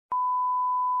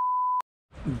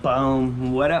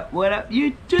Boom. What up,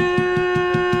 YouTube?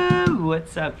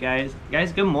 What's up, guys?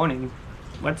 Guys, good morning.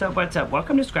 What's up?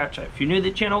 Welcome to Scratch Life. If you're new to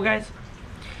the channel, guys,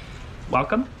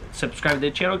 welcome. Subscribe to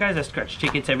the channel, guys. I scratch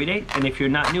tickets every day. And if you're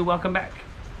not new, welcome back.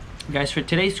 Guys, for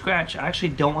today's scratch, I actually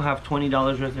don't have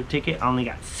 $20 worth of ticket. I only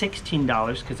got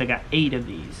 $16 because I got 8 of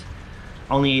these.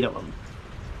 Only 8 of them.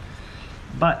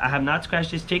 But I have not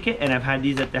scratched this ticket, and I've had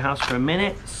these at the house for a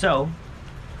minute. So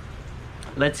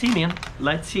let's see, man.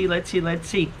 Let's see.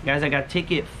 Guys, I got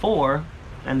ticket 4,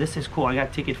 and this is cool. I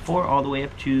got ticket 4 all the way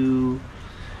up to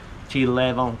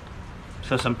 11.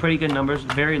 So some pretty good numbers,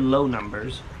 very low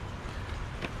numbers.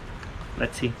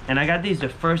 Let's see. And I got these the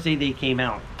first day they came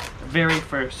out. Very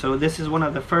first. So this is one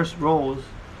of the first rolls.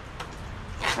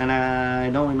 And I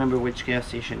don't remember which gas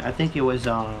station. I think it was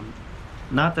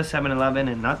not the 7-Eleven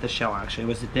and not the Shell, actually. It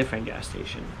was a different gas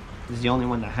station. This is the only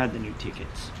one that had the new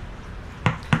tickets.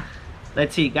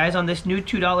 Let's see, guys, on this new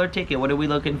 $2 ticket, what are we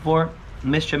looking for?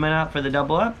 Mr. Minot for the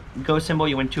double up. Go symbol,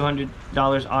 you win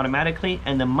 $200 automatically.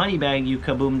 And the money bag, you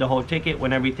kaboom the whole ticket,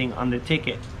 win everything on the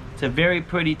ticket. It's a very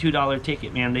pretty $2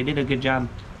 ticket, man. They did a good job.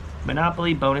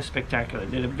 Monopoly bonus spectacular.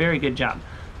 Did a very good job.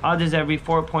 Odds is every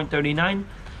 4.39.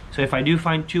 So if I do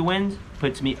find 2 wins,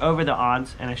 puts me over the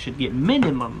odds, and I should get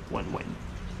minimum 1 win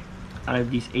out of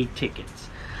these 8 tickets.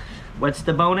 What's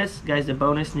the bonus? Guys, the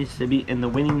bonus needs to be in the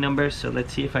winning numbers, so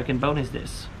let's see if I can bonus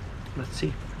this. Let's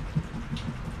see.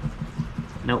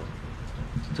 Nope.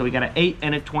 So we got an 8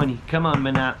 and a 20. Come on,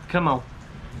 Manat. Come on.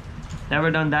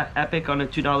 Never done that epic on a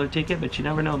 $2 ticket, but you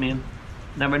never know, man.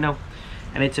 Never know.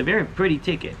 And it's a very pretty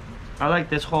ticket. I like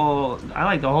the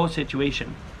whole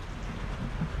situation.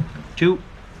 2.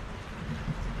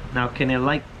 Now, can it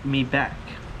like me back?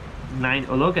 9.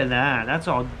 Oh, look at that. That's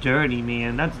all dirty,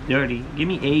 man. That's dirty. Give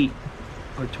me 8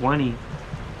 or 20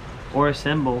 or a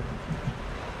symbol.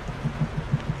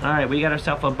 All right, we got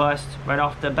ourselves a bust right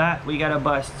off the bat. We got a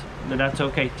bust, but that's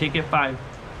okay. Ticket 5.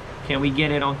 Can we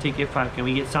get it on ticket 5? Can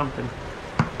we get something?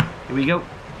 Here we go.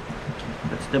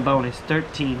 That's the bonus.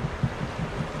 13.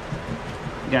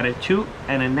 Got a 2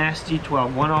 and a nasty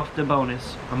 12. 1 off the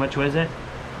bonus. How much was it?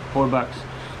 $4.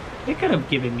 It could have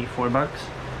given me $4.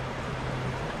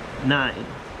 9.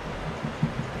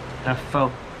 A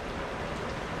 4.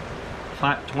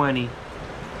 Flat 20.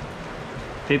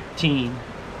 15.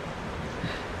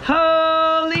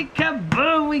 Holy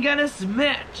kaboom! We got a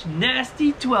smash.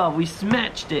 Nasty 12. We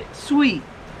smashed it. Sweet.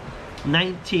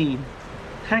 19.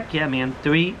 Heck yeah, man.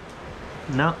 3.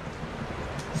 No.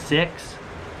 6.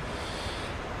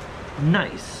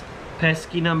 Nice.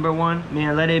 Pesky number 1.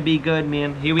 Man, let it be good,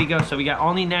 man. Here we go. So we got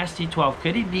only nasty 12.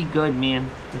 Could it be good, man?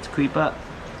 Let's creep up.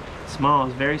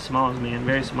 Smalls. Very smalls, man.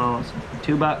 Very smalls.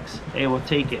 $2. Hey, we'll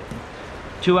take it.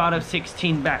 2 out of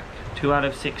 16 back. 2 out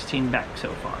of 16 back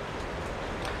so far.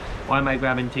 Why am I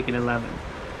grabbing ticket 11?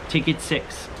 Ticket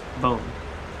 6. Boom.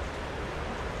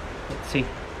 Let's see.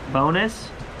 Bonus.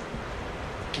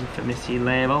 Infamous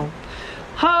 11.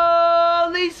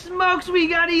 Holy smokes, we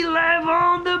got 11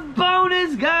 on the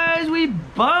bonus, guys. We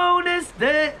bonused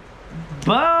it.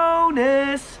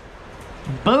 Bonus.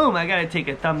 Boom. I gotta take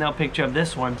a thumbnail picture of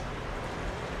this one.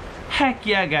 Heck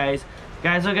yeah, guys.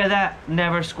 Guys, look at that.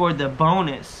 Never scored the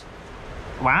bonus.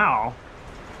 Wow.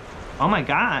 Oh my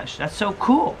gosh. That's so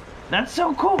cool. That's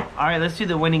so cool. Alright, let's do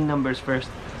the winning numbers first.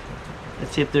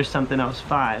 Let's see if there's something else.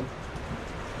 5.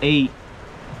 8.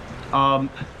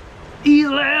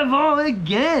 11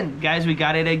 again. Guys, we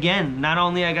got it again. Not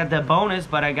only I got the bonus,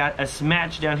 but I got a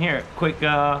smash down here. Quick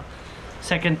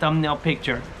second thumbnail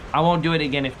picture. I won't do it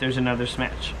again if there's another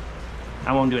smash.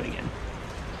 I won't do it again.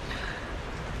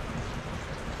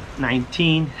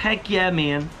 19. Heck yeah,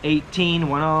 man. 18.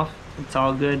 1 off. It's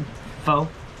all good. 4.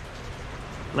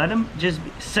 Let him just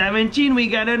be. 17. We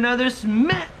got another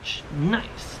smash.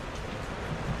 Nice.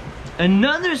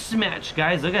 Another smash,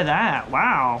 guys. Look at that.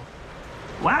 Wow.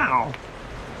 Wow.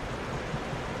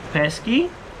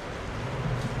 Pesky.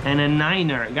 And a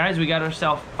 9er. Guys, we got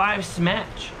ourselves 5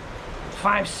 smash.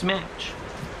 5 smash.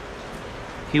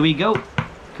 Here we go.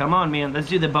 Come on, man. Let's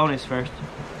do the bonus first.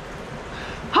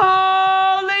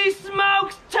 Holy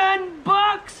smokes! $10!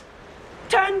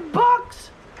 $10!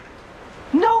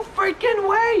 No freaking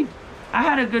way!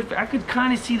 I could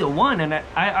kind of see the 1, and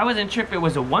I wasn't sure if it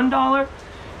was a $1.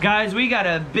 Guys, we got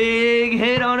a big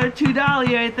hit on a $2,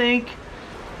 I think.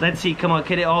 Let's see. Come on,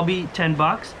 could it all be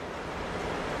 $10?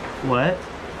 What?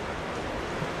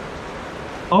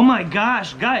 Oh my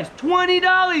gosh, guys,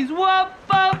 $20! Whoop,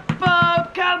 up,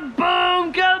 up,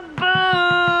 kaboom,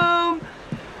 kaboom!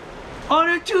 On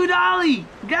a $2,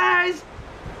 guys.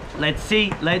 Let's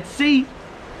see.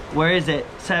 Where is it?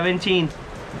 17.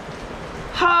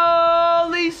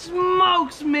 Holy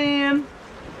smokes, man.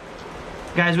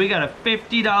 Guys, we got a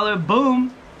 $50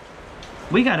 boom.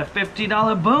 We got a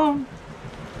 $50 boom.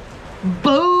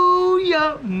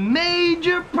 Booyah!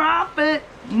 Major profit.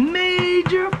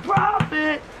 Major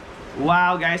profit.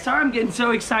 Wow, guys. Sorry I'm getting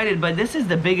so excited, but this is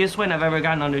the biggest win I've ever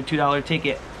gotten on a $2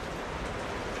 ticket.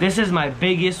 This is my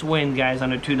biggest win, guys,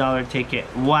 on a $2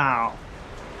 ticket. Wow.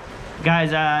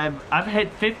 Guys, I've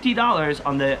hit $50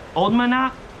 on the Old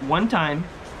Monop one time,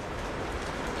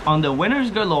 on the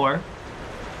Winners Galore,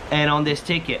 and on this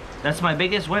ticket. That's my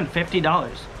biggest win,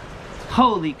 $50.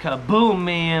 Holy kaboom,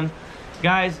 man.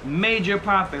 Guys, major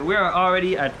profit. We are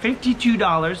already at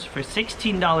 $52 for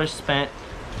 $16 spent.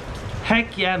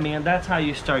 Heck yeah, man. That's how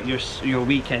you start your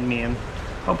weekend, man.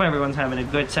 Hope everyone's having a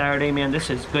good Saturday, man.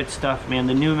 This is good stuff, man.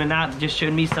 The new Monop just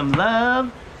showed me some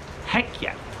love. Heck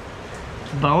yeah.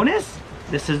 Bonus?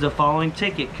 This is the following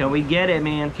ticket. Can we get it,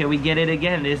 man? Can we get it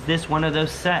again? Is this one of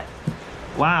those set?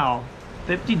 Wow.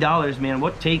 $50, man.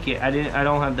 We'll take it. I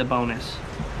don't have the bonus.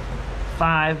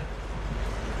 5.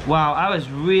 Wow, I was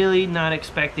really not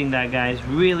expecting that, guys.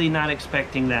 Really not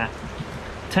expecting that.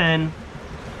 10.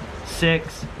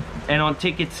 6. And on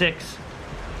ticket 6.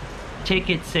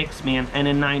 Ticket 6, man. And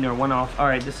a 9er, one off.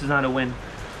 Alright, this is not a win.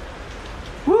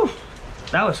 Woo!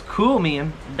 That was cool,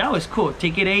 man. That was cool.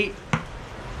 Ticket 8.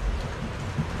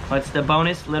 What's the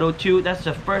bonus? Little 2. That's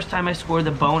the first time I scored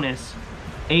the bonus.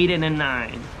 8 and a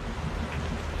 9.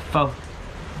 4.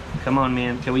 Come on,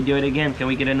 man. Can we do it again? Can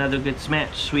we get another good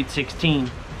smash? Sweet 16.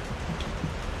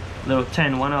 Little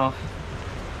 10, one off.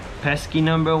 Pesky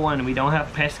number 1. We don't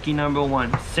have pesky number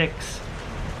 1. 6.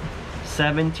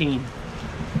 17.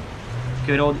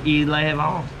 Good old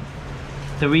 11.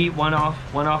 3, one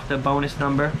off the bonus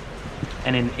number.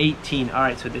 And an 18.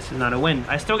 Alright, so this is not a win.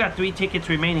 I still got 3 tickets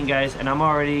remaining, guys, and I'm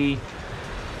already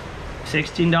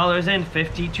 $16 in,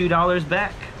 $52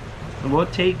 back. We'll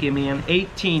take it, man.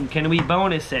 18. Can we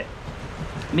bonus it?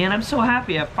 Man, I'm so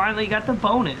happy I finally got the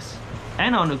bonus.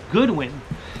 And on a good win.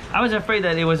 I was afraid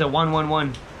that it was a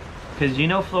 1-1-1. Because you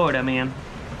know Florida, man.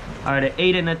 Alright, an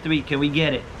 8 and a 3. Can we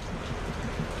get it?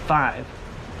 5.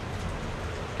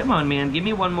 Come on, man. Give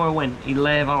me one more win.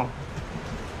 11.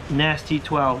 Nasty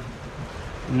 12.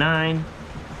 9.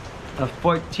 A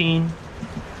 14.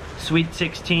 Sweet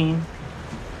 16.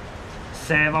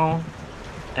 7.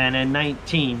 And a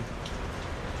 19.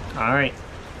 Alright.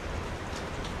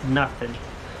 Nothing.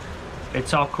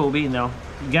 It's all cool bean though.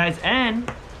 Guys,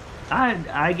 and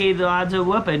I gave the odds a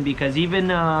whooping because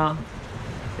even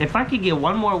if I could get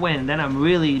one more win, then I'm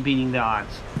really beating the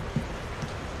odds.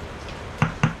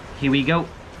 Here we go.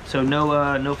 So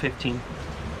no 15.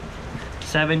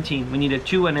 17. We need a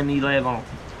 2 and an 11.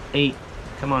 8.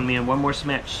 Come on, man. One more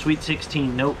smash. Sweet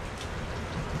 16. Nope.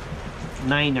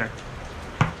 9er.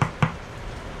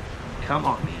 Come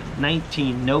on, man.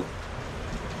 19. Nope.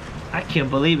 I can't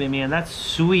believe it, man. That's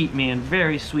sweet, man.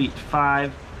 Very sweet.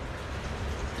 5.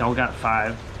 Don't got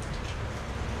 5.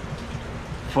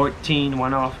 14.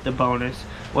 One off the bonus.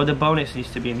 Well, the bonus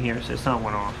needs to be in here, so it's not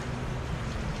one off.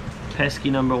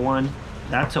 Pesky number 1.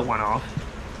 That's a one off.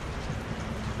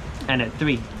 And a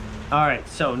 3. Alright,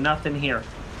 so nothing here.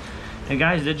 And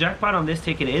guys, the jackpot on this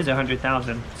ticket is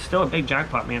 100,000. Still a big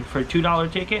jackpot, man. For a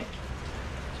 $2 ticket,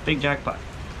 it's a big jackpot.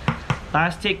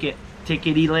 Last ticket.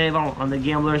 Ticket 11 on the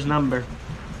gambler's number.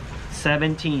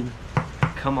 17.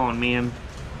 Come on, man.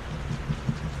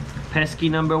 Pesky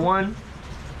number 1.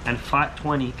 And flat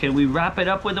 20. Can we wrap it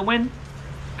up with a win?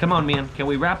 Come on, man. Can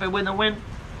we wrap it with a win?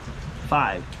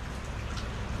 5.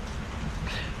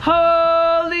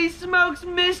 Holy smokes,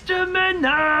 Mr.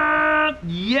 Monop!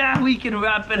 Yeah, we can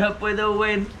wrap it up with a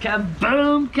win.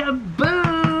 Kaboom,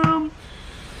 kaboom!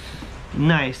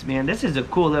 Nice, man. This is a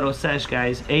cool little sesh,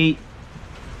 guys. 8.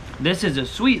 This is a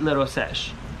sweet little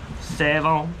sesh. 7.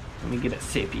 Let me get a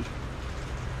sippy.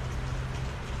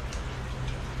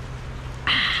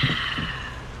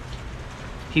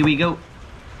 Here we go.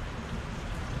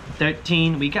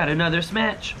 13. We got another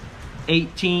smash.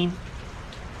 18.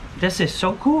 This is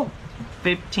so cool.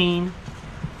 15.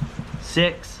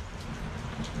 6.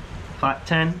 Flat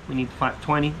 10. We need flat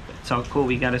 20. It's all cool.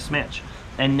 We got a smash.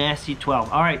 And nasty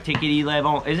 12. Alright, ticket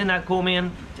 11. Isn't that cool,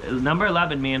 man? Number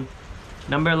 11, man.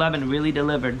 Number 11 really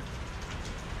delivered.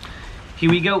 Here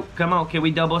we go. Come on. Can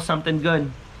we double something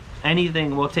good?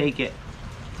 Anything, we'll take it.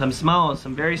 Some smalls.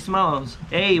 Some very smalls.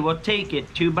 Hey, we'll take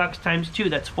it. $2 times 2.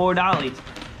 That's $4.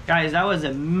 Guys, that was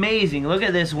amazing. Look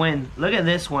at this win. Look at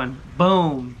this one.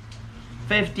 Boom.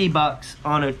 $50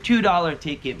 on a $2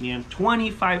 ticket, man.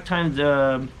 25 times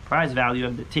the prize value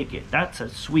of the ticket. That's a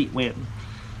sweet win.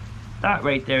 That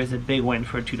right there is a big win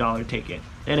for a $2 ticket.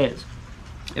 It is.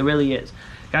 It really is.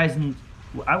 Guys,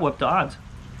 I whooped the odds.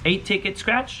 8 ticket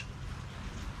scratch.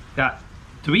 Got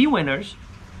 3 winners,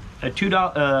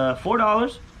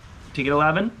 $4, ticket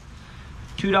 11,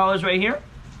 $2 right here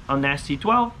on Nasty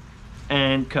 12,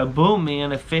 and kaboom,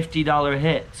 man, a $50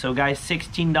 hit. So guys,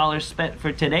 $16 spent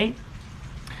for today,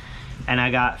 and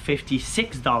I got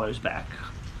 $56 back.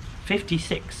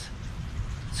 56.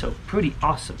 So pretty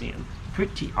awesome, man.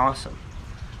 Pretty awesome.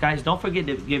 Guys, don't forget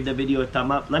to give the video a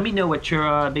thumb up. Let me know what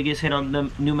your biggest hit on the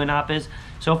new Monop is.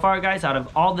 So far, guys, out of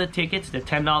all the tickets, the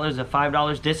 $10, the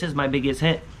 $5, this is my biggest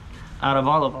hit out of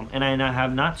all of them. And I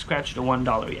have not scratched a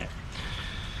 $1 yet.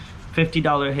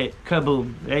 $50 hit,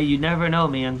 kaboom. Hey, you never know,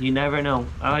 man. You never know.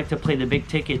 I like to play the big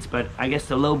tickets, but I guess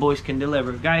the low boys can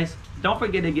deliver. Guys, don't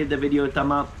forget to give the video a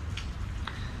thumb up.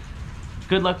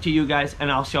 Good luck to you guys,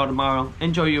 and I'll see y'all tomorrow.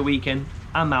 Enjoy your weekend.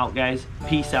 I'm out, guys.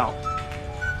 Peace out.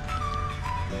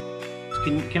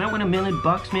 Can I win $1 million,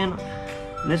 man?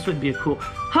 This would be a cool.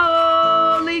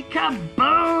 Holy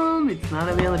kaboom! It's not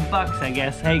 $1 million, I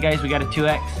guess. Hey, guys, we got a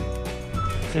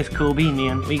 2X. This is cool bean,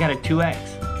 man. We got a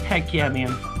 2X. Heck yeah, man.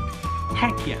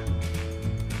 Heck yeah.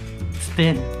 It's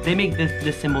thin. They make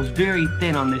the symbols very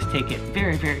thin on this ticket.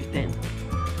 Very, very thin.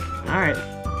 All right.